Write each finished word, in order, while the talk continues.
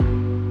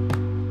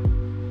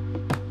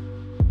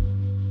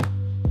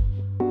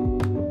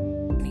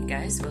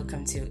guys,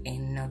 welcome to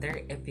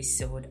another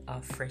episode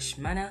of Fresh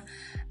Manna.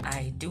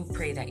 I do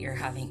pray that you're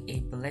having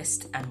a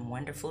blessed and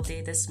wonderful day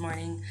this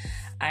morning.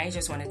 I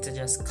just wanted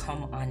to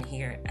come on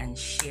here and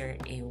share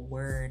a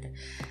word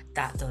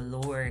that the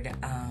Lord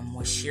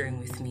was sharing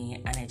with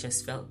me, and I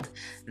just felt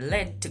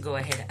led to go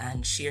ahead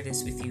and share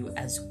this with you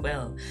as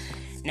well.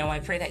 Now,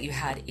 I pray that you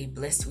had a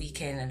blessed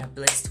weekend and a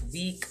blessed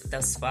week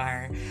thus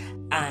far,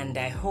 and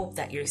I hope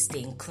that you're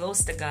staying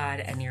close to God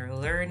and you're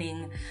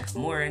learning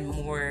more and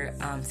more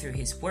through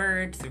His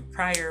Word, through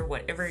prayer,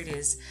 whatever it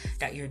is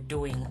that you're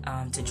doing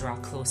to draw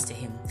close to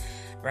Him.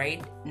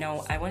 Right?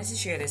 Now, I wanted to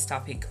share this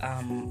topic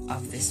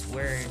of this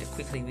word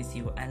quickly with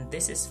you, and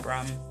this is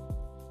from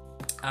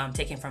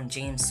taken from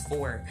James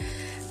 4,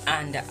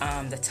 and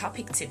the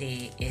topic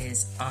today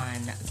is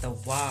on the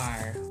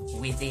war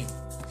within.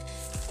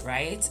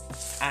 Right?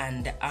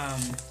 And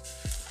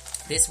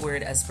this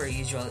word, as per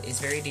usual, is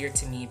very dear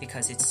to me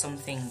because it's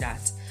something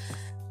that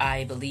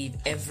I believe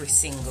every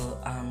single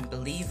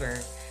believer,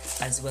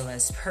 as well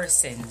as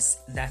persons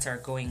that are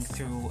going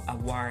through a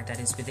war that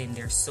is within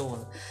their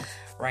soul,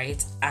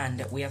 right?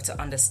 And we have to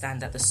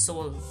understand that the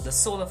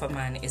soul of a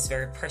man is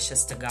very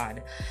precious to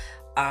God.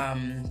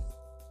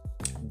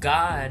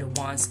 God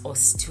wants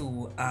us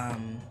to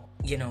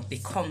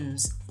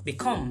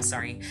become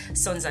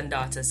sons and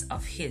daughters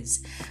of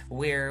His,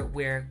 where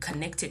we're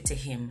connected to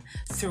Him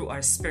through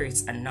our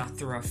spirits and not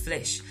through our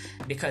flesh,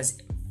 because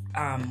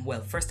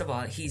first of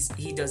all, he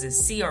doesn't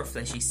see our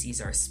flesh, He sees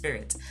our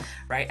spirit,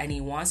 right? And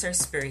He wants our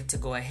spirit to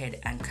go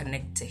ahead and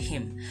connect to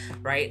Him,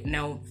 right?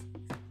 Now,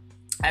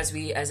 as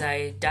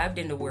I dived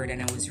in the word and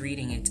I was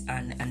reading it,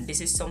 and this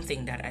is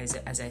something that,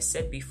 as I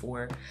said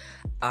before,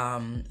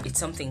 it's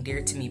something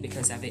dear to me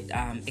because I've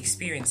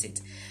experienced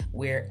it,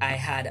 where I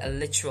had a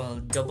literal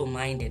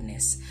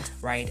double-mindedness,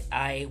 right?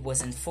 I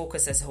wasn't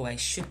focused as how I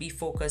should be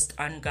focused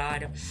on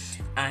God,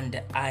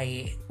 and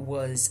I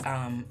was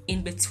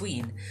in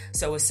between.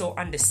 So I was so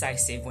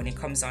undecisive when it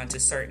comes on to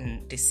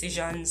certain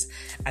decisions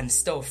and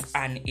stuff,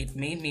 and it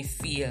made me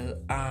feel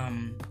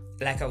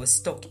like I was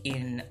stuck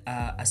in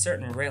a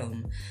certain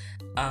realm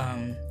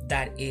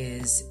that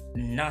is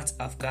not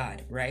of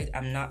God, right?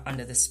 I'm not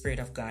under the Spirit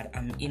of God.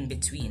 I'm in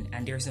between,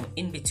 and there's no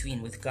in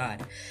between with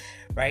God,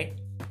 right?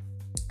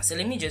 So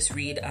let me just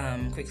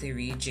quickly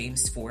read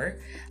James 4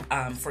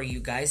 for you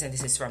guys, and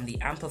this is from the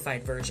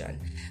Amplified Version.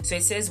 So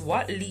it says,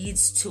 "What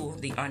leads to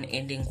the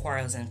unending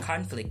quarrels and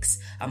conflicts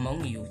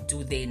among you?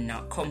 Do they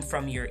not come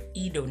from your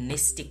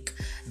hedonistic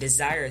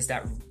desires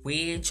that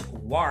wage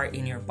war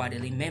in your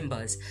bodily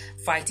members,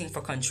 fighting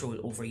for control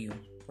over you?"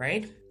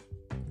 Right?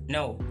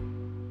 No.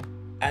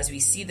 As we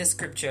see the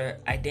scripture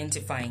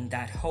identifying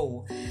that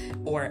whole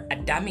or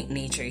Adamic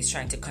nature is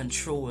trying to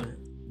control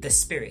the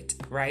spirit,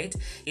 right?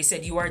 He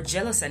said, you are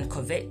jealous and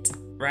covet,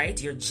 right?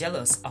 You're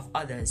jealous of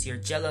others. You're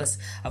jealous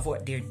of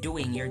what they're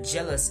doing. You're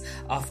jealous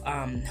of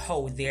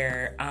how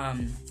they're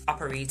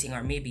operating,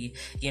 or maybe,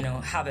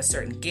 have a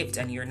certain gift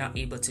and you're not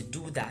able to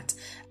do that,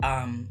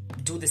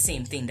 do the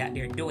same thing that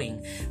they're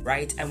doing,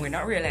 right? And we're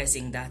not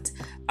realizing that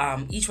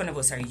each one of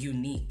us are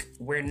unique.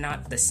 We're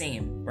not the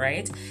same,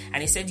 right?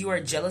 And he said, you are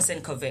jealous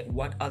and covet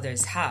what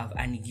others have,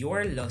 and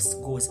your lust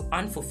goes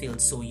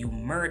unfulfilled, so you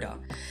murder.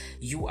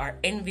 You are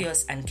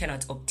envious and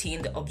cannot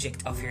obtain the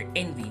object of your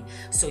envy,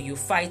 so you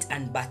fight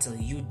and battle.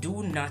 You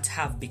do not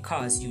have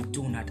because you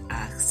do not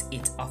ask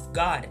it of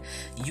God.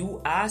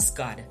 You ask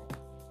God,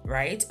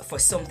 right, for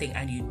something,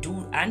 and you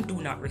do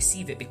not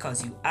receive it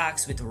because you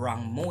ask with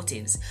wrong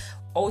motives,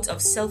 out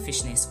of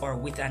selfishness or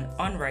with an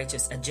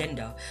unrighteous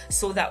agenda,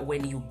 so that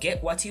when you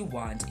get what you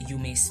want, you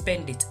may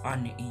spend it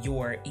on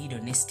your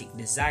hedonistic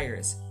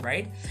desires,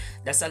 right?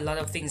 That's a lot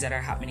of things that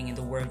are happening in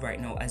the world right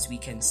now, as we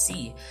can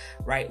see,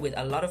 right? With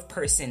a lot of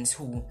persons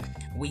who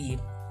we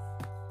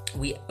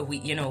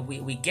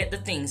get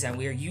the things, and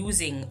we're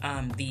using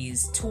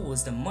these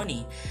tools, the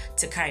money,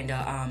 to kind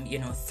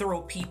of throw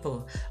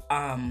people,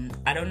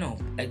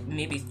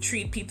 maybe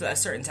treat people a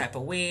certain type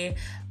of way,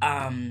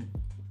 and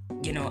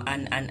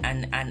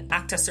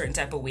act a certain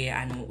type of way,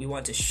 and we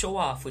want to show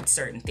off with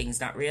certain things,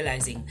 not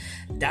realizing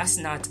that's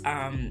not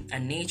a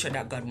nature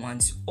that God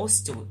wants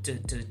us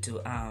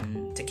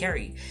to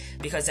carry.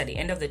 Because at the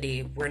end of the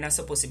day, we're not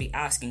supposed to be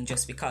asking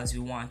just because we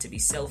want to be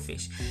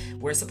selfish.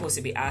 We're supposed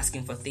to be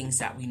asking for things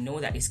that we know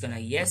that is gonna,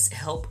 yes,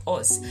 help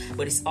us,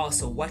 but it's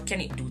also, what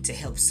can it do to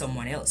help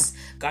someone else?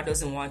 God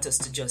doesn't want us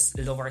to just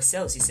love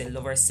ourselves. He said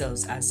love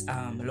ourselves as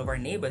love our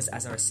neighbors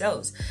as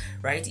ourselves,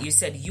 right? You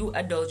said, you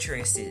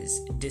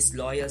adulteresses,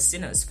 disloyal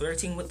sinners,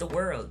 flirting with the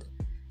world,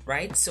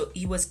 right? So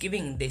he was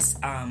giving this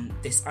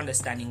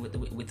understanding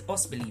with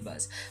us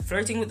believers,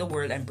 flirting with the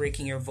world and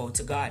breaking your vow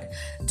to God.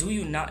 Do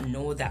you not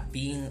know that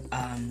being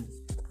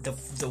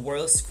the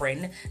world's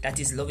friend that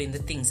is loving the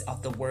things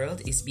of the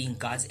world is being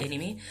God's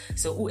enemy.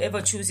 So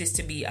whoever chooses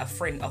to be a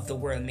friend of the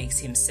world makes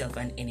himself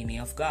an enemy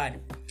of God.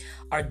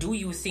 Or do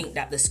you think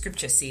that the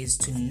scripture says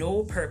to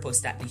no purpose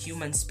that the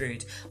human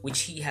spirit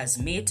which he has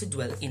made to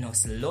dwell in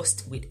us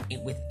lust with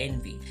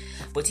envy?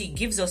 But he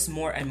gives us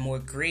more and more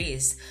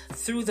grace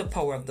through the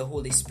power of the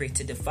Holy Spirit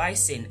to defy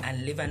sin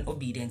and live an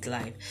obedient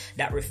life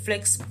that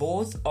reflects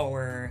both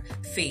our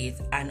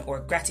faith and our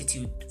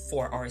gratitude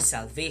for our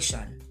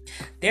salvation.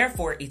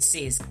 Therefore, it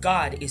says,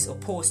 God is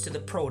opposed to the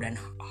proud and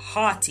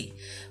haughty,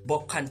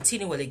 but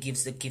continually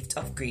gives the gift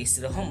of grace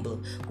to the humble,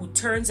 who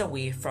turns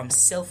away from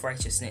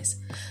self-righteousness.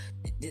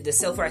 The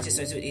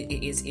self-righteousness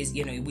is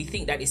we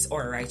think that it's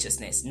our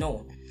righteousness.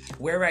 No,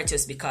 we're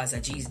righteous because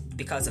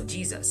of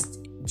Jesus.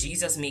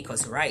 Jesus make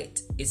us right.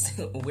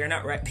 We're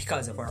not right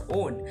because of our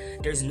own.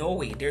 There's no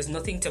way. There's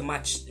nothing to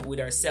match with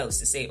ourselves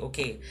to say,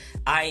 okay,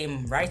 I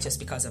am righteous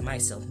because of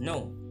myself.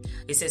 No.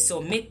 It says,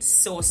 submit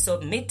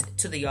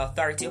to the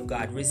authority of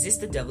God, resist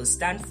the devil,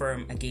 stand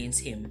firm against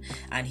him,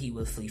 and he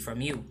will flee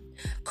from you.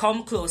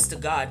 Come close to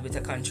God with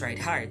a contrite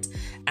heart,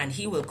 and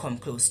he will come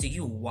close to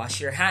you. Wash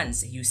your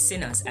hands, you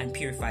sinners, and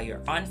purify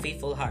your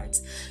unfaithful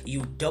hearts,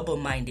 you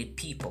double-minded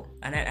people.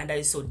 And that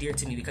is so dear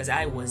to me because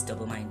I was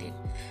double-minded,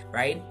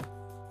 right?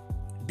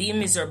 Be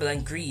miserable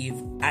and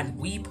grieve and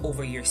weep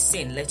over your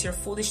sin. Let your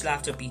foolish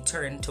laughter be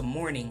turned to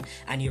mourning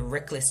and your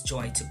reckless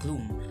joy to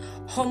gloom.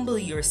 Humble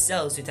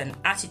yourselves with an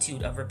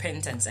attitude of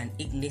repentance and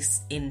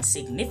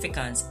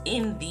insignificance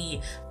in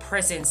the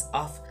presence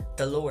of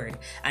the Lord,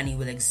 and he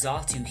will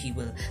exalt you. He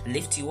will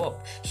lift you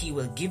up. He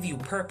will give you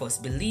purpose.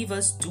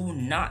 Believers, do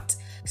not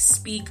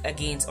speak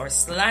against or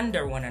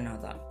slander one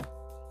another.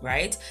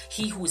 Right?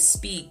 He who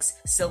speaks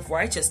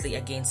self-righteously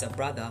against a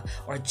brother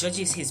or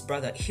judges his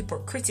brother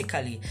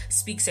hypocritically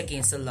speaks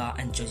against the law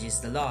and judges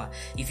the law.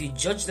 If you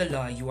judge the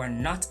law, you are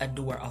not a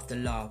doer of the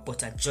law,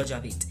 but a judge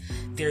of it.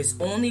 There is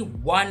only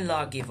one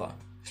lawgiver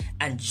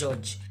and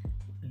judge,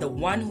 the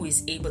one who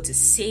is able to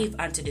save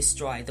and to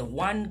destroy, the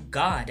one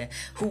God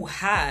who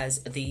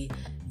has the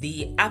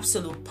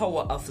absolute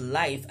power of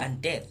life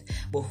and death.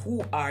 But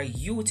who are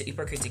you to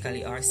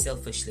hypocritically or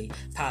selfishly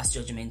pass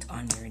judgment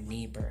on your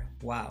neighbor?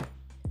 Wow.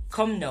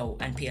 Come now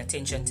and pay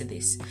attention to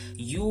this.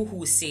 You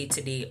who say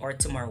today or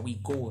tomorrow we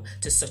go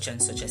to such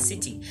and such a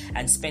city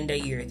and spend a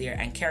year there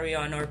and carry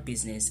on our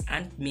business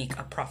and make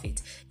a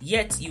profit,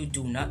 yet you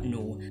do not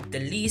know the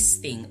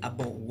least thing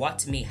about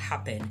what may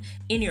happen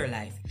in your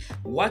life.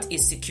 What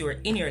is secure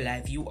in your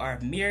life? You are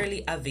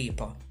merely a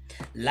vapor,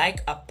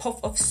 like a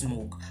puff of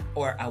smoke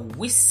or a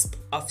wisp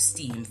of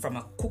steam from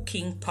a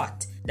cooking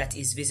pot that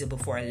is visible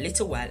for a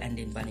little while and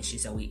then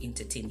vanishes away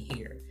into thin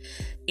air.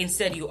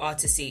 Instead, you ought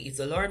to say, if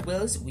the Lord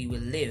wills, we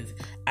will live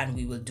and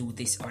we will do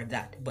this or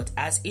that. But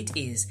as it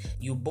is,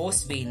 you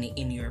boast vainly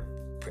in your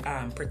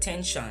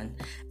pretension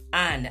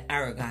and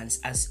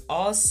arrogance, as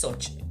all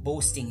such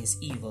boasting is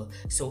evil.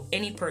 So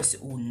any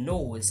person who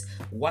knows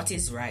what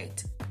is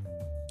right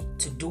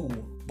to do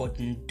but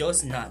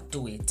does not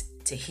do it,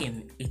 to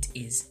him it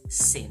is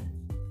sin.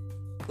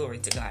 Glory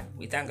to God.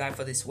 We thank God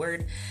for this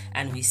word,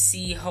 and we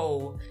see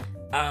how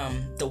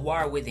the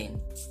war within,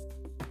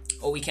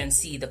 or we can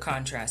see the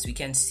contrast. We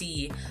can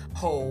see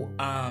how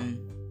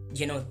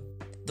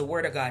the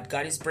word of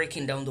God is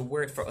breaking down the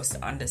word for us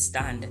to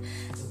understand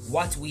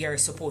what we are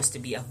supposed to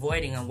be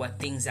avoiding and what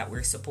things that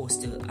we're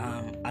supposed to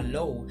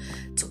allow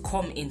to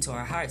come into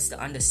our hearts, to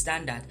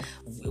understand that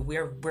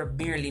we're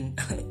merely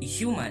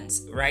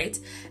humans, right?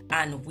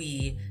 And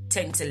we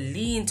tend to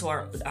lean to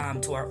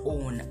our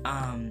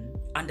own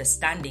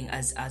understanding,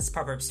 as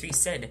Proverbs 3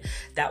 said,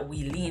 that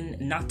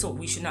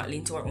we should not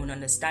lean to our own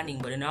understanding,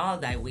 but in all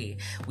thy way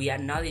we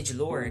acknowledge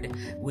Lord,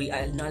 we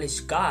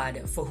acknowledge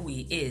God for who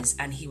he is,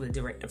 and he will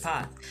direct the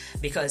path.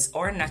 Because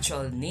our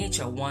natural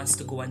nature wants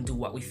to go and do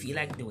what we feel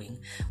like doing.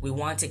 We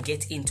want to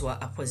get into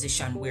a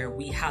position where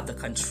we have the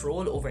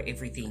control over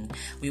everything.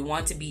 We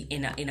want to be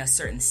in a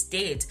certain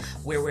state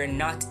where we're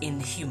not in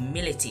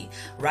humility,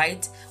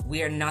 right?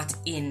 We are not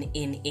in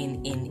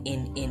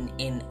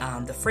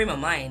the frame of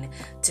mind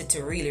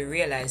to really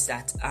realize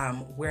that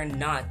we're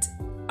not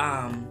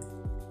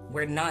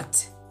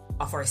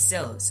of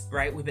ourselves,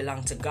 right? We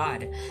belong to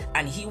God,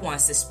 and he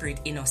wants the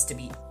spirit in us to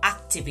be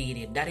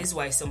activated. That is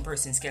why some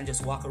persons can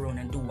just walk around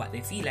and do what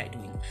they feel like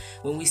doing.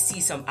 When we see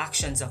some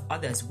actions of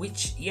others,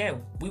 which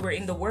we were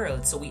in the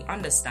world, so we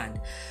understand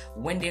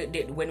when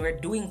we're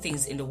doing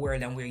things in the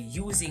world and we're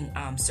using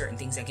certain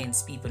things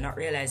against people, not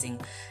realizing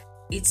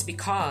it's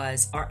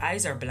because our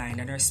eyes are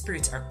blind and our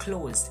spirits are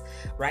closed,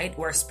 right?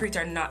 Our spirits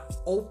are not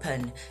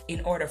open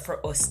in order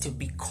for us to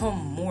become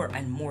more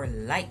and more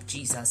like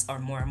Jesus or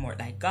more and more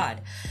like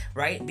God,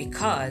 right?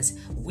 Because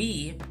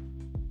we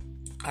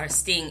are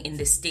staying in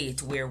the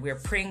state where we're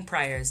praying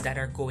prayers that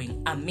are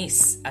going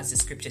amiss, as the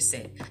scripture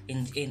said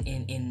in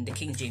the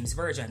King James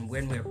Version.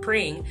 When we're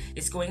praying,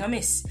 it's going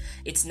amiss.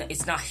 It's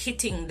not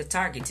hitting the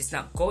target. It's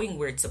not going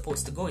where it's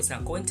supposed to go. It's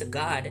not going to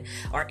God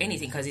or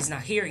anything, because he's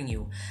not hearing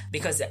you.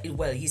 Because,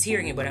 well, he's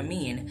hearing you, but I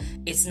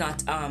mean, it's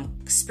not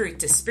spirit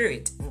to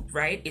spirit,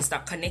 right? It's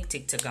not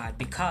connected to God,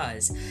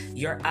 because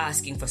you're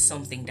asking for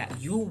something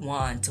that you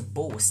want to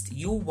boast.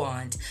 You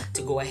want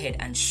to go ahead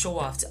and show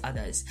off to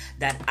others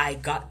that I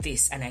got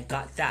this and I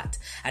got that.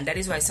 And that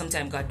is why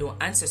sometimes God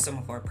don't answer some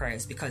of our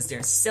prayers, because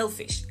they're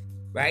selfish,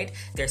 right?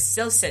 They're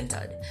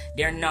self-centered.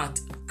 They're not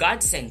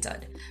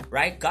God-centered,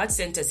 right?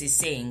 God-centered is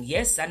saying,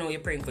 yes, I know you're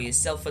praying for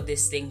yourself for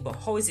this thing, but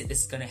how is it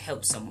this is going to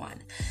help someone?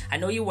 I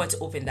know you want to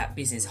open that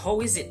business.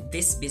 How is it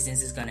this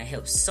business is going to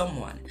help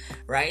someone,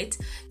 right?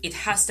 It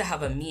has to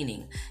have a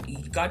meaning.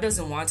 God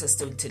doesn't want us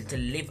to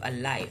live a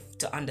life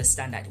to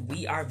understand that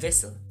we are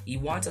vessel. He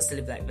wants us to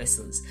live like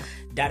vessels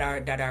that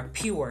are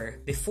pure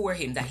before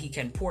him, that he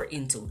can pour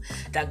into,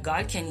 that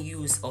God can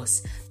use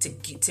us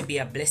to be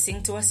a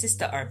blessing to a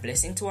sister or a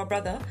blessing to a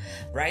brother,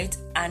 right?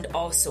 And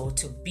also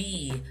to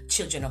be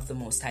children of the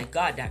Most High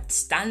God that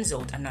stands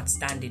out and not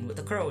standing with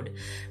the crowd,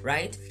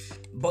 right?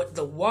 But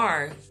the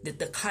war,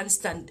 the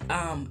constant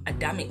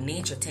Adamic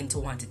nature tend to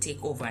want to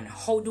take over. And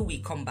how do we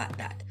combat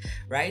that,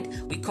 right?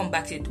 We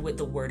combat it with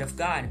the word of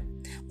God.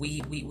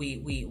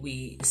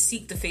 We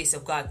seek the face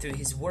of God through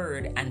his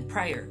word and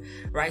prayer,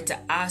 right? To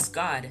ask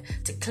God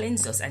to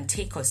cleanse us and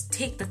take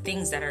the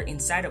things that are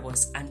inside of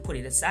us and put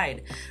it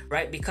aside,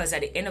 right? Because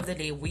at the end of the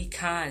day, we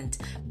can't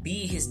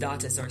be his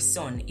daughters or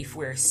son if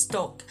we're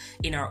stuck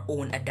in our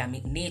own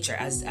Adamic nature,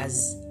 as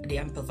the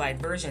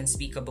Amplified Version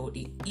speak about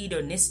the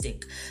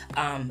hedonistic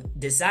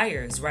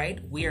desires, right?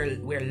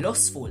 We're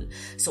lustful,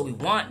 so we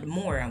want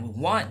more and we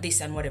want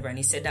this and whatever. And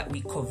he said that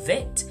we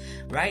covet,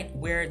 right?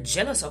 We're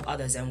jealous of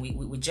others, and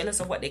we're jealous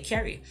of what they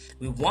carry.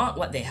 We want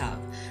what they have,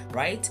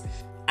 right?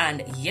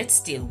 And yet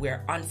still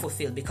we're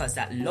unfulfilled, because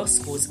that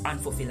lust goes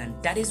unfulfilled.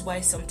 And that is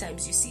why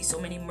sometimes you see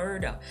so many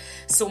murder,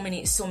 so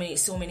many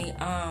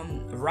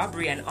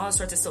robbery and all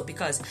sorts of stuff,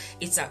 because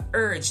it's an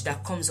urge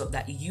that comes up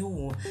that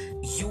you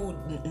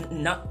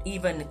not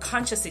even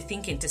consciously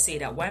thinking to say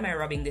that, why am I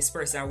robbing this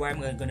person, or why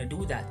am I going to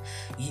do that?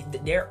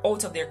 They're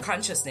out of their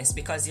consciousness,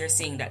 because they're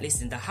saying that,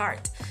 listen, the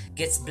heart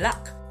gets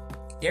black.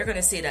 They're going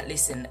to say that,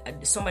 listen,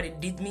 somebody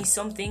did me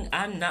something,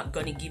 I'm not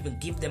going to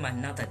give them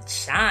another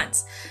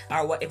chance,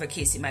 or whatever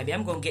case it might be.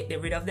 I'm going to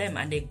get rid of them,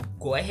 and they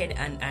go ahead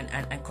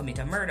and commit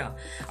a murder,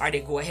 or they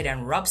go ahead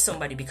and rob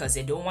somebody because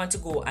they don't want to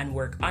go and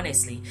work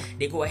honestly.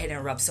 They go ahead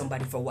and rob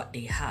somebody for what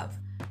they have,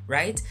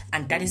 right?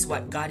 And that is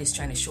what God is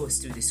trying to show us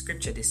through the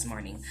scripture this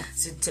morning,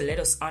 so to let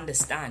us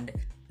understand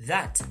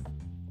that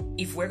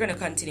if we're going to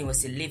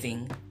continuously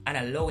living and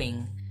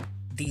allowing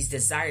these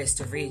desires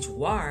to wage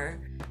war,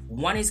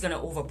 one is going to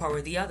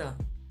overpower the other,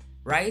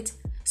 right?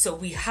 So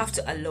we have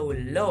to allow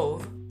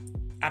love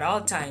at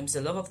all times,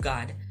 the love of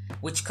God,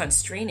 which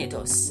constraineth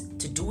us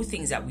to do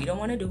things that we don't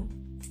want to do,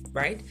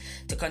 right?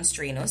 To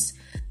constrain us,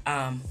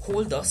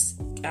 hold us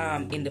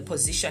in the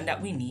position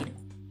that we need,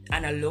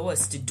 and allow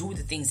us to do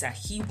the things that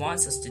he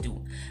wants us to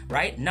do,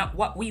 right? Not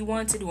what we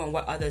want to do and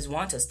what others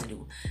want us to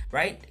do,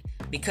 right?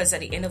 Because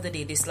at the end of the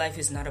day, this life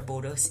is not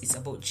about us, it's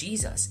about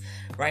Jesus,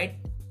 right?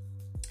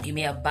 You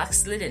may have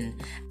backslidden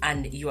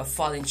and you are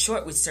falling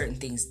short with certain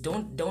things.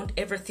 Don't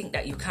ever think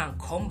that you can't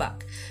come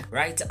back,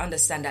 right? To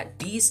understand that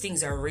these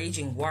things are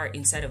raging war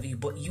inside of you,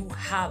 but you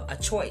have a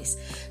choice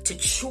to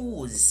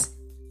choose.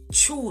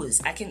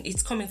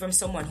 It's coming from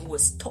someone who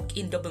was stuck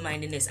in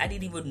double-mindedness. I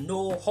didn't even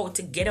know how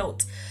to get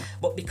out,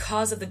 but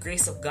because of the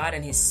grace of God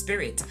and his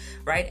spirit,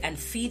 right, and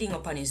feeding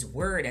upon his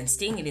word and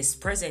staying in his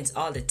presence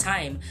all the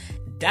time,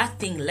 that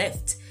thing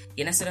left.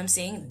 You know what I'm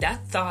saying?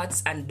 That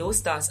thoughts and those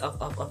thoughts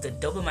of the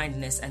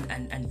double-mindedness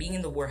and being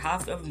in the world,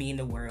 half of me in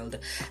the world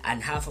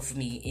and half of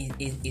me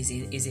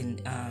is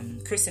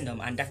in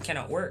Christendom, and that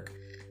cannot work,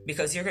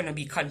 because you're going to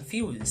be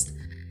confused.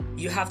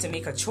 You have to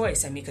make a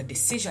choice and make a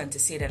decision to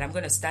say that I'm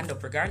going to stand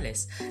up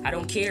regardless. I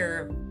don't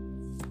care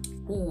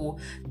who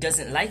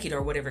doesn't like it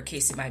or whatever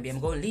case it might be.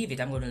 I'm going to leave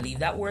it. I'm going to leave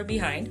that world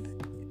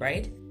behind,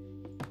 right?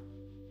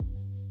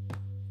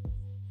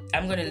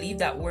 I'm going to leave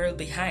that world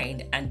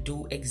behind and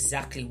do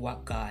exactly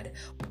what God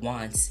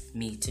wants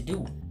me to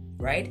do,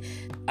 right?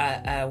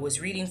 I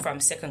was reading from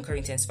 2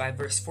 Corinthians 5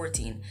 verse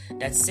 14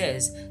 that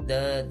says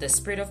the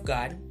Spirit of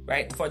God,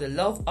 right, for the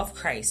love of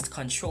Christ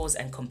controls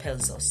and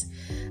compels us,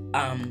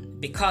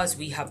 because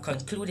we have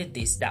concluded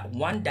this, that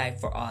one died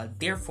for all,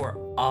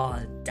 therefore all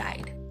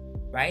died,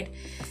 right?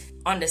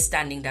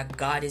 Understanding that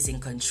God is in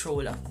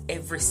control of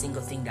every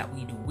single thing that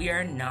we do. We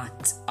are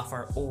not of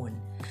our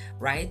own,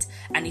 right?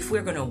 And if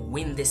we're going to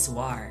win this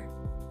war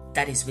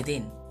that is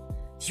within,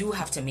 you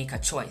have to make a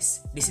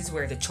choice. This is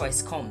where the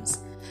choice comes.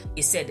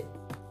 It said,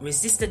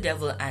 resist the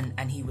devil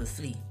and he will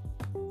flee,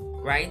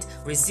 right?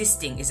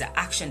 Resisting is an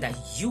action that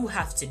you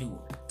have to do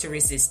to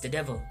resist the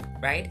devil,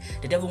 right?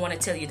 The devil want to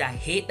tell you that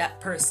hate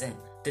that person.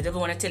 The devil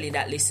want to tell you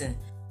that, listen,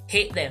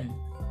 hate them.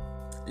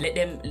 let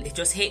them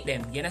just hate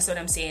them. You understand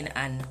what I'm saying?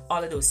 And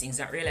all of those things,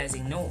 not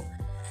realizing, no,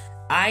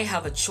 I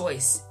have a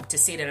choice to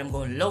say that I'm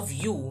going to love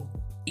you.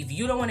 If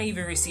you don't want to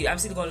even receive, I'm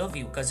still going to love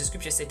you, because the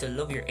scripture said to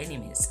love your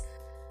enemies.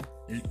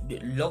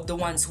 Love the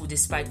ones who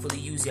despitefully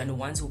use you and the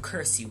ones who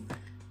curse you.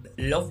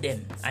 Love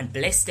them and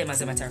bless them,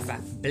 as a matter of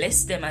fact.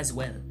 Bless them as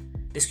well.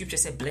 The scripture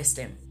said bless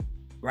them,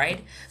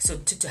 right? So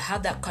to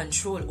have that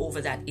control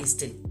over that is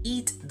to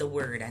eat the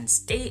word and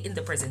stay in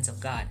the presence of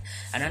God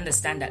and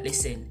understand that,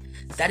 listen,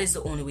 that is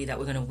the only way that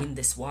we're going to win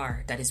this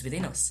war that is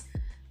within us,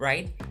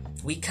 right?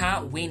 We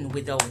can't win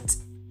without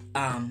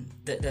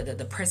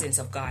the presence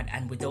of God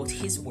and without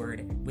his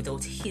word,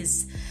 without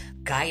his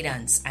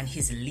guidance and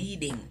his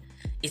leading.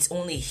 It's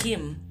only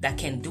him that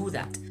can do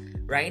that,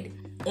 right?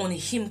 Only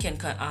him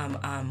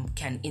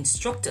can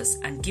instruct us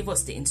and give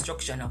us the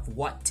instruction of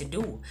what to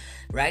do,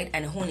 right?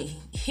 And only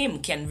him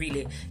can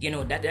really,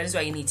 that is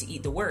why you need to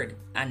eat the word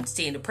and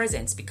stay in the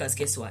presence, because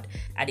guess what?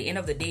 At the end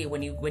of the day,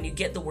 when you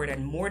get the word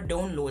and more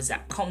downloads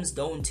that comes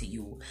down to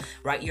you,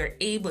 right, you're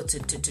able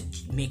to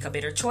make a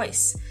better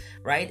choice,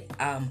 right?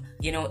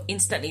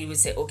 Instantly you will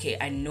say, okay,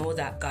 I know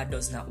that God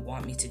does not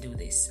want me to do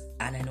this,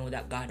 and I know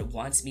that God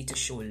wants me to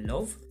show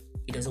love.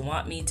 He doesn't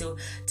want me to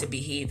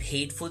behave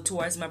hateful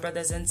towards my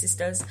brothers and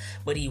sisters,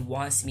 but he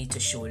wants me to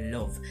show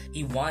love.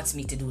 He wants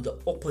me to do the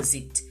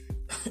opposite.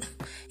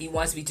 He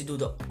wants me to do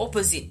the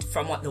opposite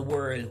from what the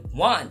world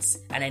wants.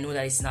 And I know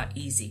that it's not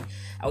easy.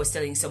 I was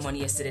telling someone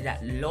yesterday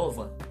that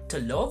to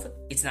love,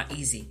 it's not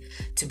easy.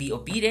 To be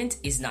obedient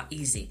is not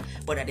easy.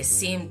 But at the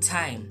same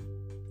time,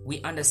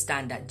 we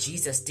understand that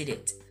Jesus did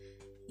it.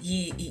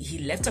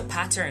 He left a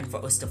pattern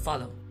for us to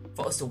follow,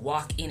 for us to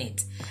walk in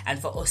it, and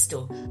for us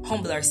to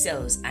humble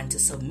ourselves and to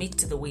submit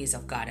to the ways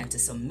of God and to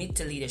submit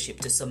to leadership,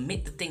 to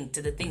submit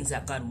to the things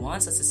that God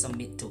wants us to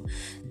submit to,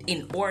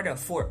 in order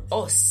for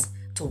us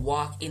to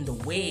walk in the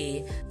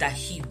way that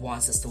he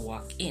wants us to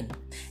walk in.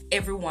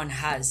 Everyone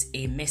has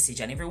a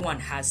message and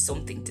everyone has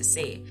something to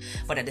say,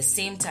 but at the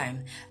same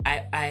time,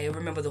 I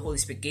remember the Holy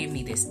Spirit gave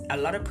me this. A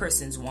lot of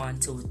persons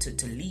want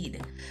to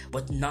lead,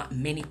 but not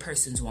many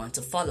persons want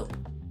to follow,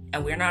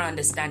 and we're not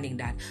understanding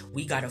that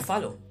we gotta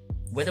follow,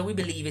 whether we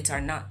believe it or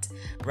not,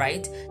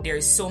 right? There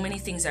is so many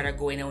things that are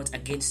going out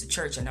against the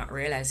church and not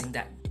realizing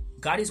that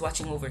God is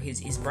watching over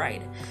his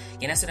bride.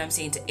 And that's what I'm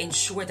saying, to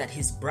ensure that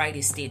his bride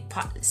is stayed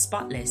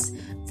spotless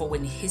for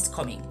when he's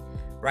coming,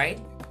 right?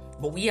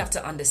 But we have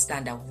to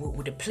understand that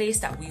with the place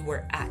that we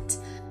were at,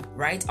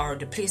 right? Or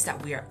the place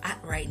that we are at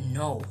right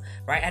now,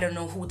 right? I don't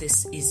know who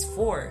this is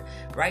for,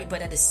 right?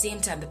 But at the same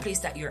time, the place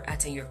that you're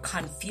at and you're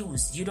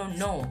confused, you don't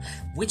know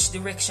which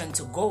direction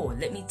to go.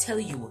 Let me tell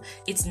you,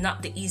 it's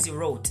not the easy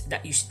road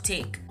that you should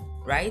take,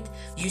 right?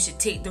 You should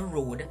take the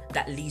road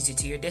that leads you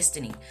to your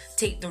destiny.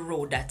 Take the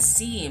road that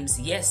seems,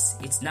 yes,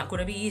 it's not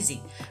going to be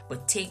easy,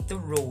 but take the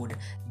road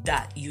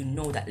that you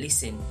know that,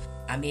 listen,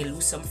 I may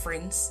lose some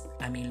friends,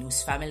 I may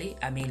lose family,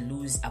 I may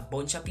lose a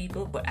bunch of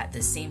people, but at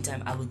the same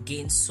time, I will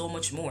gain so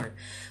much more,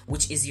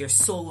 which is your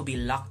soul will be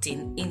locked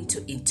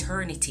into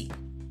eternity,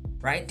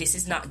 right? This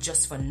is not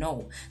just for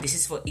now. This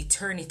is for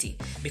eternity,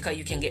 because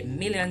you can get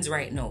millions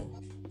right now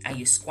and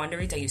you squander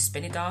it and you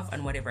spend it off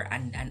and whatever,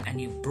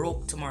 and you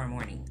broke tomorrow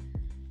morning.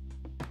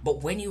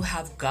 But when you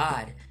have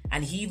God,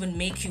 and he even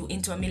make you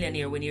into a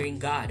millionaire when you're in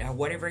God, or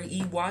whatever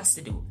he wants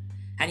to do,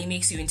 and he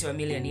makes you into a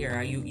millionaire,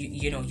 or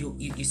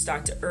you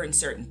start to earn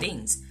certain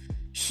things,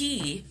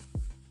 he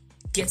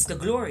gets the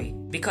glory,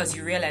 because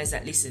you realize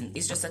that, listen,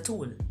 it's just a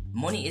tool.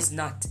 Money is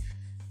not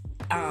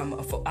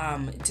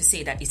to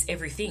say that it's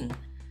everything,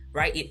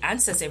 right? It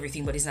answers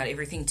everything, but it's not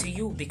everything to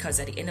you, because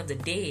at the end of the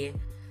day,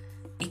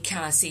 it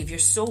can't save your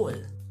soul.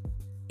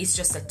 It's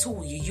just a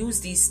tool. You use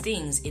these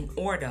things in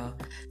order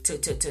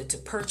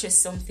to purchase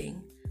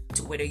something,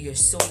 to whether you're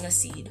sowing a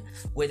seed,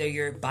 whether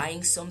you're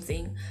buying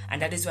something.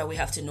 And that is why we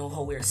have to know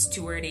how we're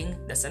stewarding.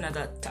 That's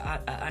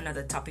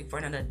another topic for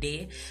another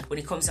day, when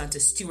it comes down to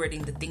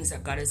stewarding the things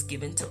that God has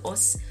given to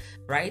us,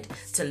 right?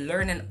 To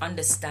learn and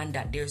understand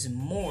that there's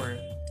more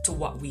to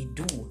what we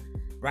do,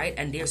 right?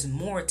 And there's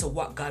more to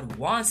what God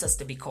wants us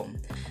to become.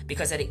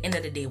 Because at the end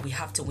of the day, we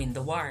have to win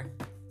the war.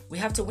 We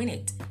have to win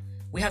it.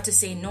 We have to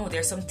say no.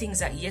 There's some things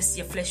that, yes,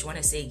 your flesh want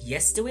to say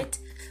yes to it,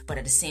 but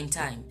at the same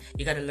time,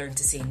 you got to learn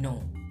to say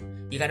no.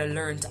 You got to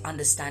learn to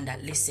understand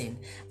that, listen,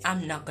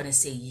 I'm not going to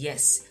say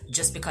yes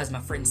just because my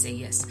friends say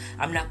yes.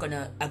 I'm not going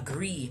to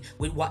agree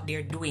with what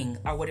they're doing,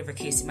 or whatever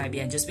case it might be.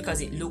 And just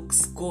because it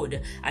looks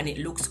good and it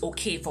looks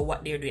okay for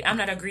what they're doing, I'm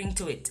not agreeing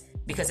to it.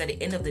 Because at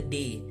the end of the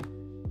day,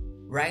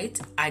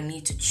 right, I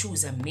need to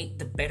choose and make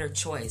the better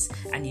choice.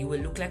 And you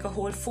will look like a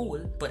whole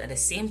fool, but at the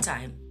same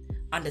time,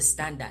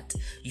 understand that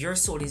your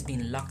soul is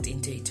being locked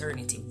into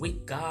eternity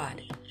with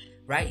God,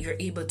 right? You're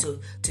able to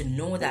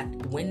know that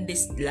when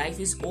this life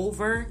is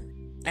over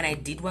and I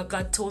did what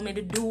God told me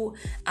to do,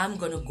 I'm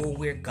going to go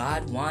where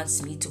God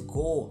wants me to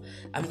go.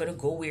 I'm going to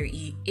go where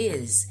he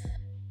is,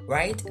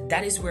 right?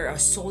 That is where our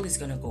soul is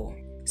going to go.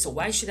 So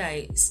why should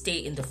I stay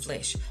in the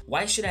flesh?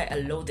 Why should I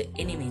allow the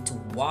enemy to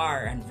war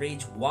and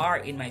rage war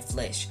in my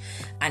flesh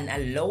and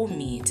allow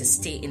me to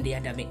stay in the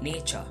Adamic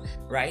nature,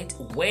 right?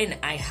 When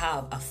I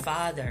have a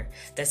Father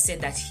that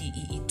said that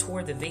he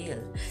tore the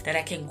veil, that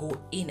I can go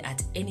in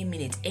at any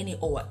minute, any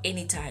hour,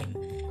 any time,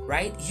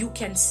 right? You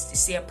can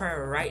say a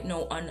prayer right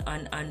now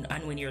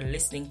on when you're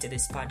listening to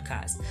this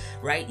podcast,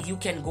 right? You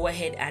can go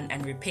ahead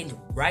and repent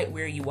right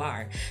where you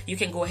are. You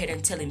can go ahead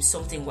and tell him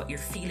something what you're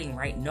feeling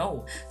right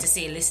now, to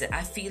say, listen,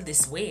 I feel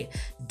this way.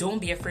 Don't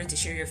be afraid to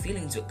share your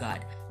feelings with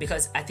God,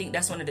 because I think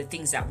that's one of the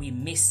things that we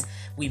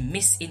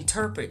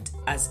misinterpret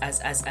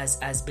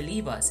as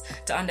believers,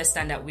 to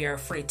understand that we are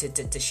afraid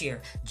to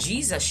share.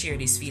 Jesus shared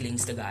his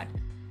feelings to God.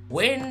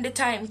 When the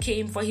time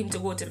came for him to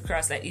go to the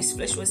cross, like his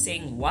flesh was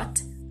saying,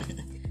 what?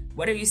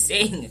 What are you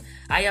saying?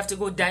 I have to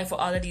go die for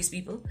all of these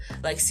people?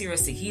 Like,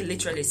 seriously, he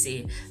literally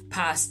said,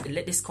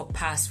 let this cup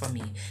pass from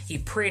me. He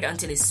prayed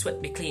until his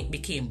sweat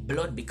became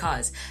blood,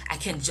 because I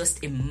can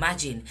just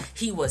imagine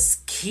he was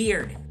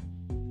scared.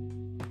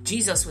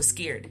 Jesus was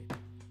scared,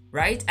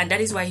 right? And that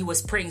is why he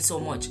was praying so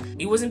much.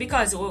 It wasn't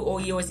because, he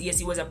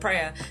was a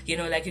prayer,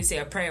 like you say,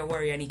 a prayer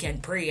warrior, and he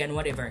can pray and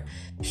whatever.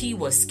 He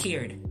was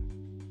scared,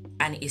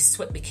 and his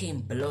sweat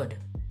became blood.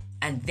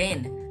 And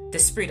then the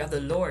Spirit of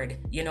the Lord,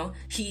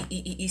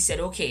 he said,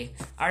 okay,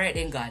 all right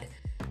then, God,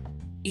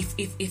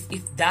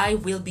 if thy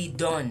will be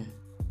done.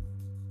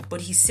 But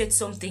he said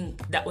something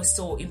that was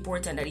so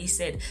important, that he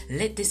said,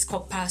 let this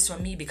cup pass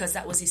from me, because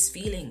that was his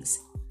feelings.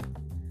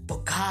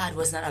 But God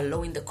was not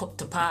allowing the cup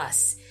to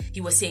pass.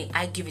 He was saying,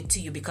 I give it to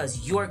you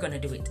because you're going to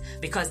do it,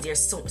 because there's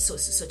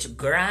such a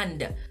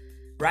grand,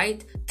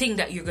 right, thing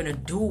that you're going to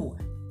do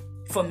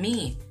for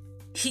me.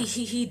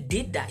 He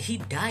did that. He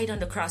died on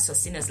the cross for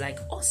sinners like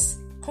us.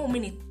 How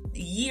many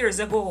years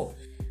ago,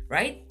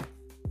 right?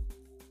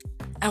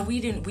 And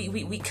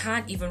we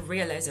can't even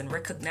realize and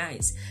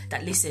recognize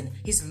that, listen,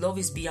 his love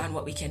is beyond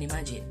what we can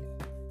imagine.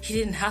 He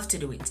didn't have to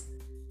do it,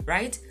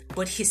 right?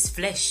 But his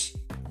flesh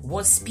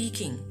was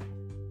speaking.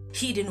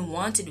 He didn't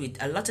want to do it.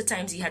 A lot of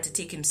times he had to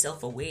take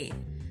himself away.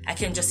 I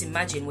can just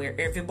imagine where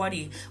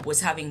everybody was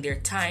having their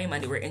time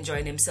and they were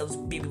enjoying themselves,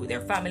 maybe with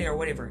their family or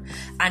whatever.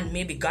 And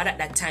maybe God at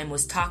that time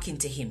was talking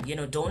to him,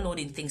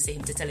 downloading things to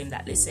him to tell him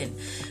that, listen,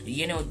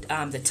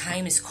 the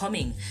time is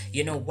coming,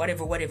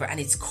 whatever. And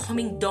it's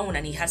coming down,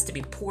 and he has to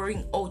be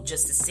pouring out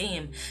just the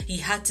same. He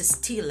had to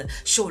still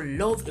show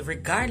love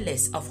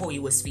regardless of how he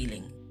was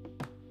feeling,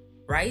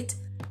 right?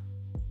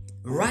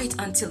 Right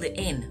until the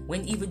end,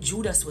 when even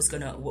Judas was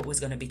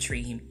gonna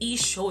betray him, he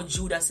showed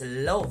Judas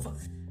love.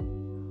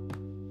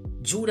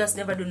 Judas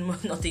never did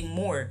nothing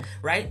more,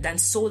 right, than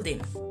sold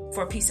him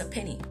for a piece of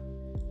penny,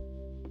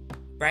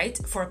 right?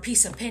 For a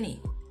piece of penny.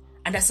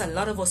 And that's a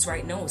lot of us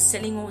right now,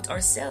 selling out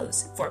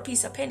ourselves for a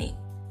piece of penny.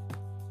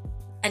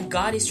 And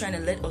God is trying to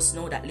let us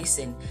know that,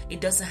 listen, it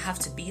doesn't have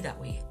to be that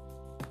way.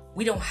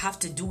 We don't have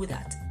to do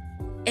that.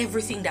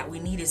 Everything that we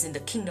need is in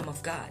the kingdom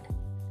of God.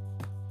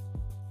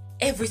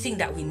 Everything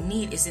that we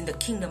need is in the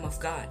kingdom of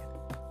God.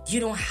 You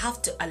don't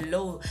have to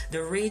allow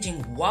the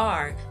raging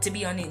war to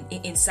be on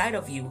inside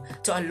of you,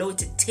 to allow it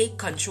to take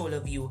control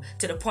of you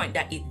to the point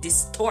that it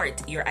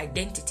distorts your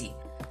identity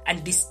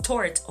and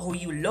distorts how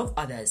you love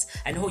others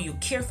and how you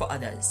care for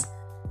others,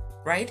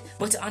 right?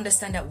 But to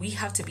understand that we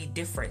have to be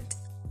different.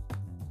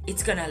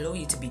 It's going to allow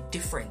you to be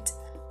different,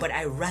 but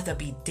I'd rather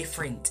be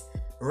different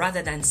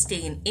rather than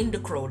staying in the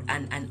crowd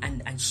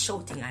and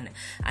shouting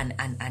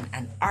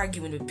and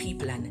arguing with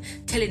people and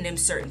telling them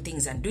certain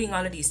things and doing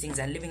all of these things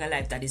and living a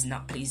life that is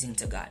not pleasing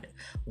to God.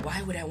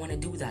 Why would I want to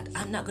do that?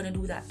 I'm not going to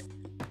do that.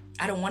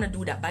 I don't want to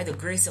do that. By the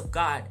grace of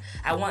God,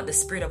 I want the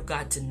Spirit of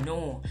God to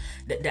know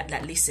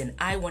that listen,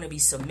 I want to be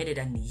submitted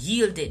and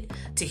yielded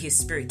to His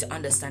Spirit, to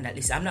understand that,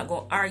 listen, I'm not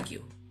going to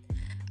argue.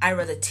 I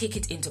rather take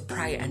it into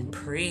prayer and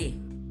pray.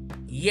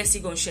 Yes,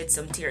 you're going to shed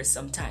some tears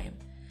sometime.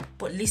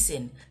 But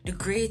listen, the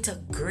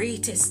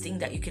greatest thing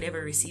that you could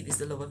ever receive is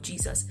the love of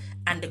Jesus.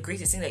 And the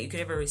greatest thing that you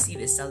could ever receive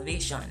is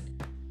salvation.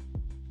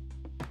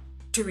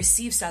 To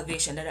receive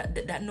salvation,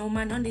 that no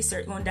man on this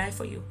earth going to die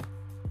for you.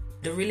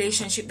 The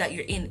relationship that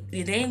you're in,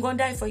 they ain't going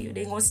to die for you.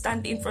 They ain't going to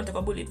stand in front of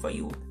a bullet for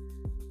you.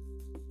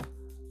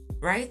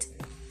 Right?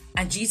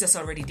 And Jesus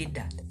already did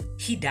that.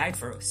 He died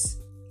for us.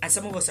 And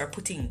some of us are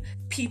putting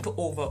people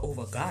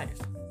over God.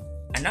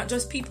 And not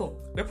just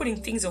people. We're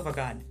putting things over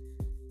God.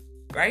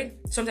 Right?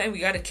 Sometimes we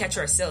got to catch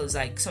ourselves.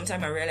 Like,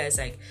 sometimes I realize,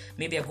 like,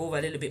 maybe I go over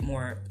a little bit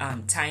more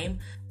time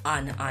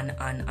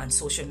on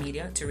social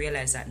media to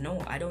realize that,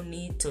 no, I don't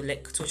need to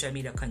let social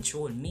media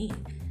control me.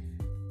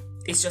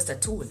 It's just a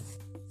tool.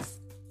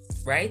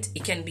 Right?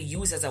 It can be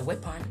used as a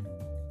weapon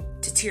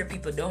to tear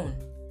people down.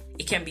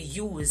 It can be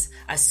used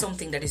as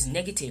something that is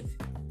negative.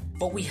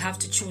 But we have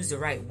to choose the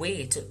right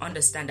way to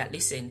understand that,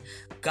 listen,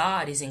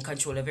 God is in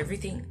control of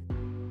everything.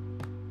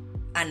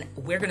 And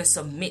we're going to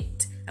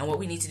submit. And what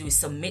we need to do is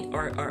submit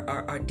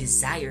our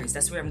desires.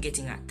 That's where I'm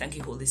getting at. Thank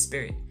you, Holy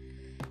Spirit.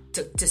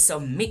 To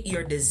submit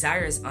your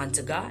desires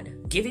unto God.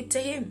 Give it to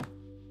Him.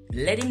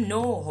 Let Him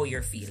know how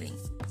you're feeling.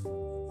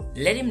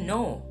 Let Him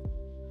know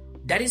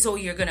That is how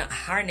you're gonna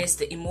harness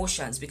the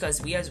emotions,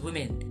 because we as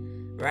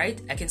women, right?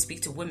 I can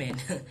speak to women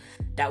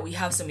that we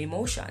have some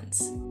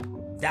emotions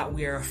that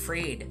we're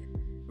afraid,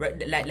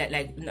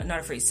 right? Not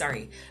afraid,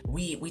 sorry.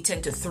 We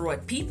tend to throw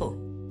at people,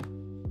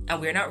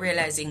 and we're not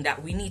realizing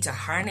that we need to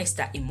harness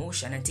that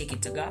emotion and take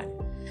it to God.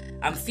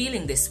 I'm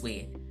feeling this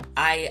way.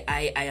 I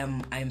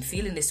am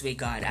feeling this way,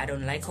 God. I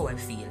don't like how I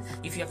feel.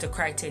 If you have to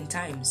cry 10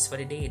 times for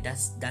the day,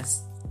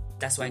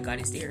 that's why God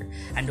is there,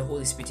 and the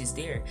Holy Spirit is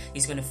there.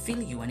 He's going to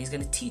fill you, and He's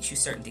going to teach you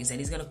certain things, and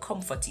He's going to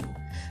comfort you.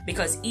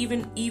 Because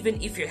even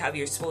if you have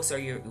your spouse or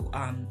your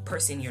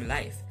person in your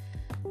life,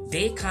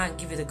 they can't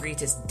give you the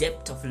greatest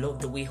depth of love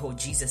the way how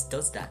Jesus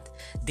does that.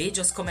 They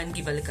just come and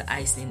give a little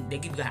icing. They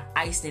give you an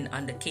icing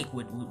on the cake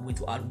with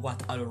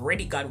what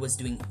already God was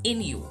doing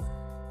in you,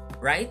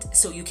 right?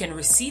 So you can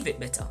receive it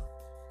better.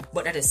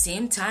 But at the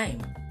same time,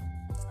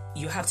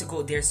 you have to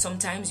go there.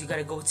 Sometimes you got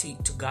to go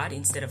to God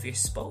instead of your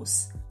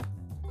spouse.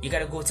 You got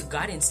to go to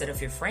God instead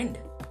of your friend.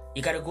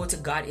 You got to go to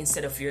God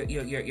instead of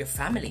your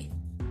family.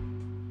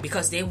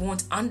 Because they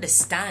won't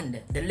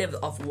understand the level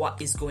of what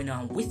is going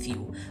on with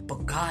you.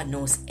 But God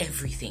knows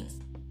everything.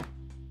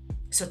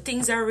 So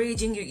things are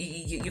raging.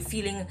 You're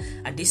feeling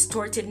a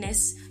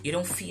distortedness. You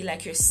don't feel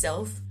like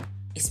yourself.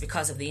 It's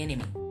because of the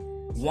enemy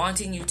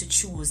wanting you to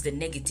choose the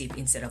negative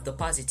instead of the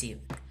positive.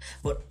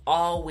 But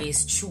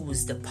always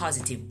choose the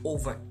positive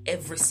over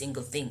every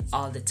single thing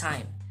all the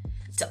time.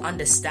 To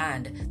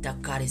understand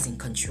that God is in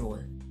control.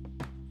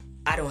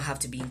 I don't have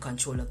to be in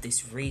control of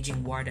this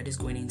raging war that is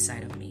going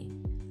inside of me.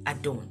 I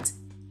don't.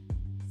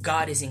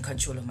 God is in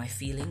control of my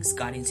feelings.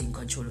 God is in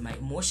control of my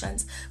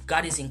emotions.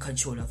 God is in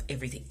control of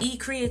everything. He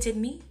created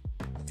me.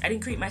 I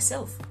didn't create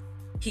myself.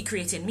 He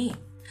created me.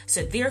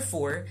 So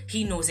therefore,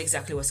 He knows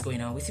exactly what's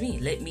going on with me.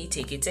 Let me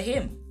take it to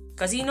Him.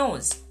 Because He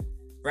knows.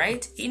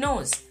 Right? He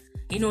knows.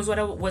 He knows what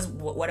I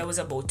was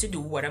about to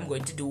do, what I'm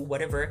going to do,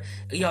 whatever.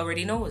 He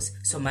already knows.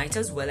 So might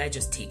as well I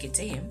just take it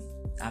to Him.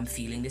 I'm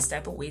feeling this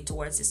type of way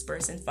towards this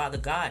person. Father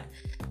God,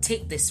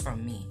 take this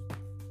from me.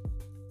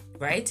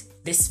 Right?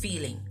 This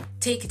feeling.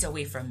 Take it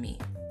away from me.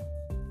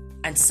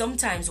 And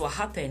sometimes what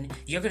happens,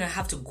 you're going to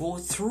have to go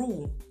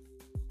through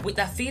with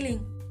that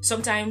feeling.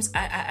 Sometimes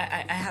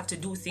I have to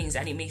do things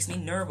and it makes me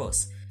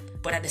nervous.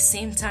 But at the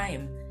same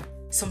time,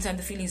 sometimes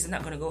the feelings are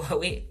not going to go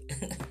away.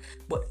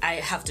 But I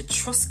have to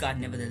trust God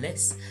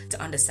nevertheless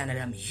to understand that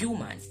I'm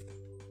human.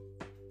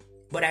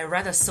 But I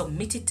rather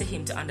submit it to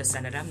Him to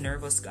understand that I'm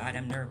nervous, God,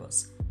 I'm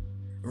nervous.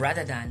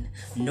 Rather than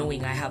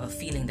knowing I have a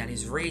feeling that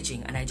is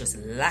raging and I just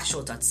lash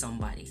out at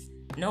somebody.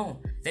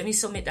 No, let me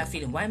submit that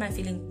feeling. Why am I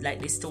feeling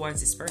like this towards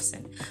this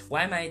person?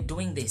 Why am I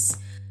doing this?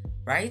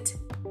 Right?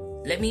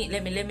 Let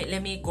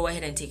me go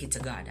ahead and take it to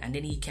God, and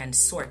then He can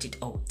sort it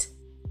out.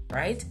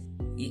 Right?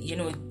 You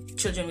know,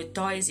 children with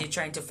toys, you're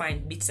trying to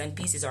find bits and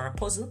pieces or a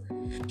puzzle.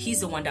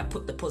 He's the one that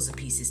put the puzzle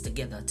pieces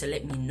together to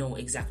let me know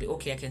exactly,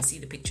 okay, I can see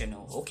the picture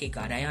now. Okay,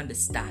 God, I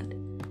understand.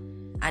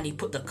 And He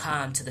put the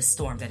calm to the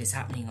storm that is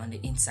happening on the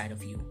inside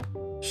of you.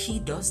 He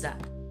does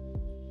that.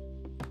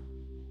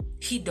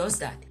 He does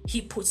that.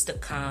 He puts the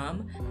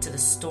calm to the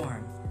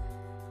storm.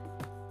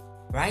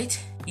 Right?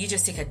 You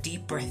just take a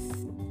deep breath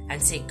and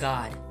say,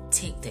 God,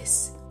 take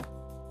this.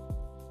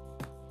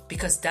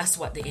 Because that's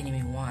what the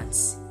enemy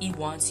wants. He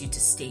wants you to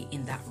stay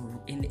in that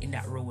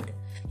road.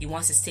 He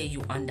wants to stay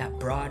you on that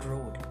broad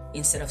road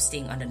instead of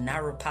staying on the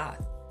narrow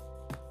path.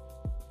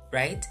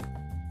 Right?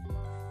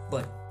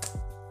 But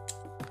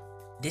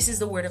this is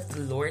the word of the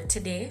Lord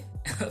today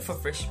for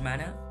Fresh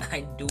Manna.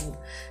 I do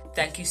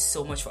thank you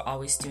so much for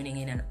always tuning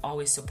in and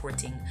always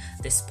supporting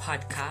this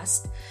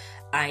podcast.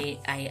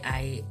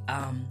 I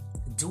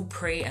do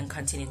pray and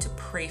continue to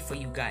pray for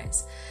you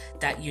guys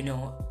that, you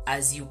know,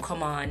 as you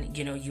come on,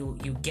 you know,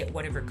 you get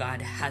whatever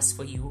God has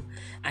for you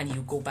and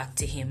you go back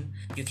to Him.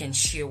 You can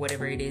share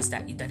whatever it is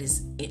that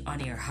is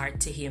on your heart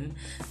to Him.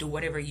 Do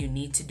whatever you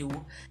need to do,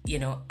 you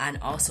know, and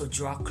also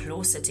draw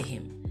closer to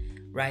Him.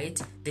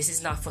 Right? This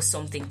is not for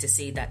something to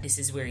say that this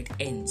is where it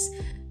ends.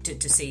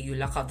 To say you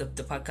lock off the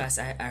podcast.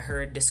 I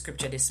heard the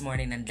scripture this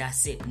morning and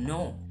that's it.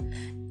 No.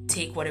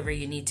 Take whatever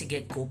you need to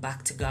go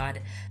back to God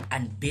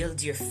and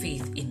build your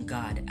faith in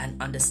God and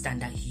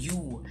understand that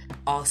you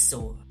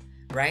also,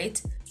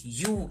 right?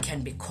 You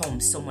can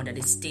become someone that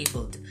is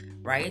stabled,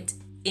 right?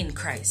 In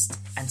Christ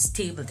and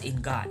stabled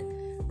in God,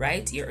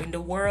 right? You're in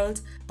the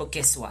world, but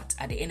guess what?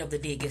 At the end of the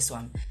day, guess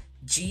what?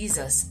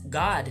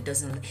 God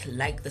doesn't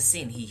like the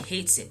sin. He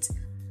hates it,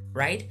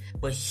 right?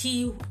 But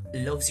He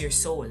loves your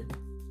soul,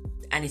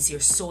 and it's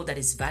your soul that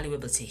is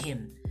valuable to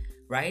Him,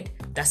 right?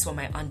 That's for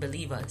my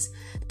unbelievers,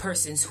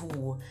 persons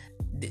who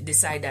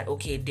decide that,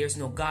 okay, there's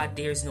no God,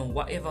 there's no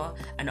whatever,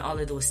 and all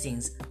of those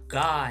things.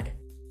 God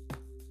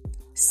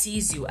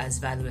sees you as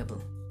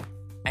valuable.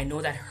 I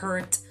know that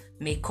hurt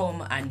may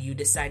come and you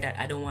decide that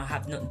I don't want to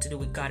have nothing to do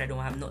with God, I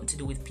don't have nothing to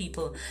do with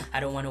people, I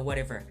don't want to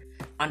whatever.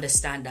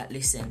 Understand that,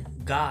 listen,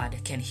 God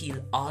can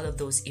heal all of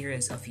those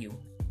areas of you,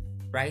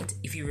 right?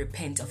 If you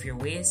repent of your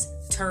ways,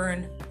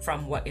 turn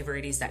from whatever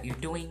it is that you're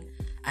doing,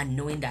 and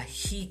knowing that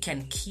He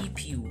can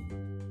keep you,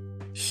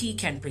 He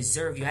can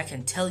preserve you. I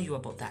can tell you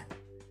about that.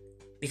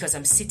 because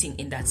I'm sitting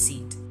in that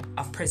seat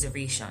of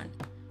preservation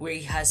where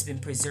He has been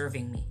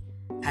preserving me.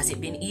 Has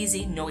it been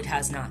easy? No, it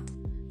has not.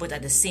 But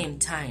at the same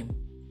time,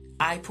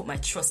 I put my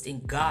trust in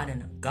God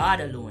and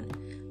God alone,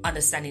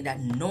 understanding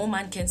that no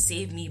man can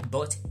save me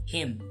but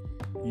Him.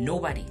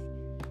 Nobody.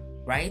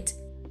 Right?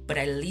 But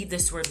I leave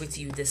this word with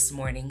you this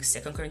morning,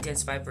 2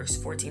 Corinthians 5 verse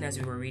 14, as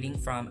we were reading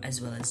from, as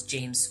well as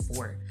James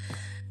 4.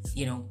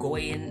 Go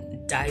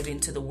in, dive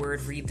into the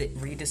word, read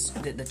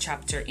the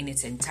chapter in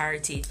its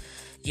entirety,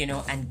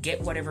 and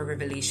get whatever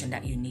revelation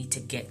that you need to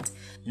get.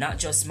 Not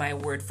just my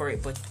word for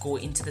it, but go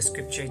into the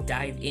scripture,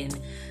 dive in,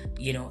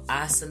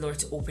 ask the Lord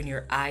to open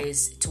your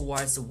eyes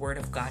towards the word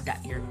of God,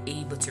 that you're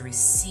able to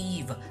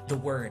receive the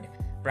word,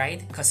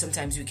 right? Because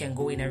sometimes we can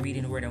go in and read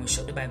in the word and we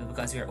shut the Bible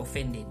because we're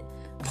offended.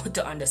 But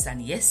to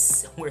understand,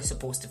 yes, we're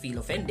supposed to feel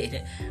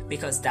offended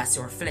because that's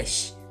your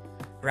flesh,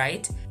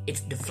 right?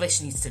 The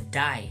flesh needs to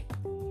die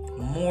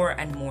more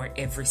and more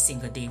every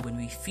single day when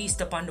we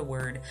feast upon the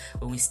word,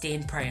 when we stay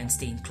in prayer and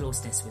stay in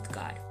closeness with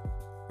God,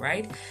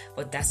 right?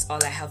 But that's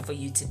all I have for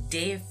you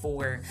today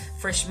for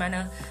Fresh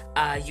Manna.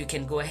 You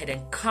can go ahead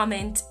and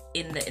comment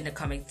in the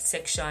comment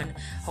section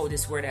how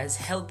this word has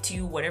helped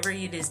you. Whatever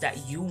it is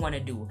that you want to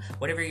do,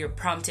 whatever you're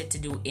prompted to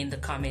do in the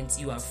comments,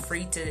 you are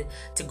free to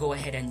go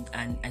ahead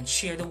and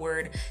share the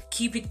word.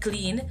 Keep it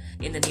clean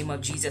in the name of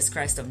Jesus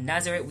Christ of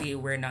Nazareth.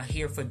 We're not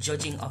here for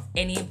judging of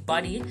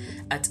anybody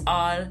at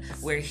all.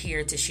 We're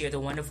here to share the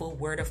wonderful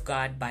word of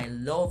God by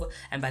love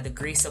and by the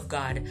grace of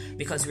God,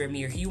 because we're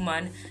mere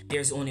human.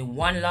 There's only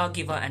one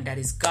lawgiver, and that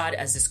is God,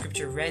 as the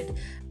scripture read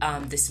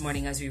this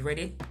morning as we read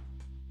it.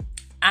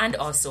 And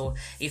also,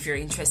 if you're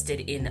interested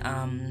in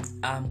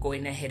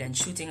going ahead and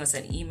shooting us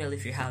an email,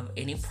 if you have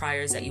any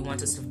prayers that you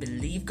want us to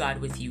believe God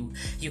with you,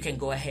 you can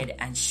go ahead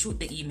and shoot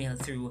the email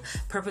through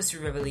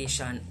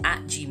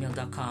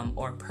purposethroughrevelation@gmail.com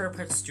or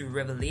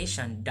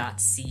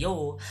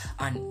purposethroughrevelation.co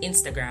on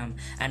Instagram.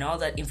 And all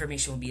that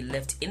information will be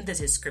left in the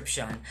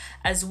description.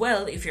 As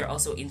well, if you're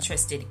also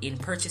interested in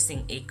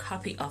purchasing a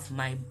copy of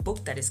my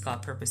book that is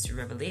called Purpose Through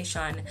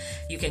Revelation,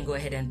 you can go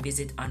ahead and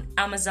visit on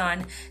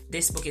Amazon.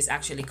 This book is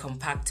actually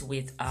compact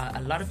with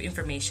a lot of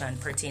information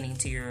pertaining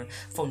to your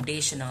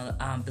foundational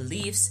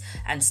beliefs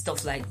and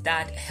stuff like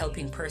that,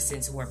 helping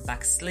persons who are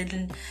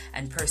backslidden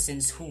and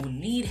persons who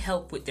need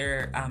help with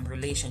their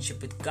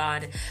relationship with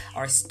God,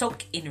 or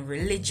stuck in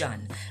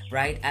religion,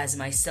 right? As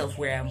myself,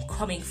 where I'm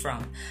coming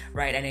from,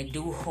 right? And I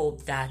do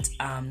hope that,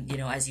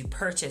 as you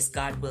purchase,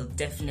 God will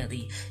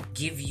definitely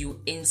give you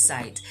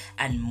insight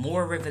and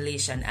more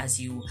revelation as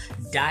you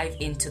dive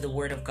into the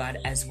Word of God,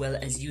 as well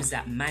as use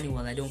that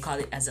manual. I don't call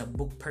it as a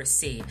book per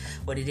se,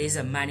 but it is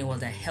a manual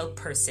that help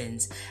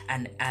persons.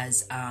 And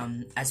as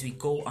we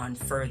go on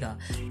further,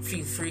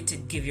 feel free to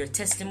give your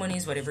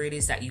testimonies, whatever it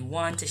is that you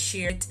want to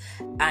share it.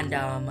 And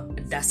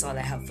that's all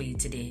I have for you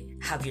today.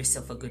 Have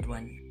yourself a good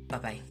one. Bye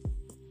bye.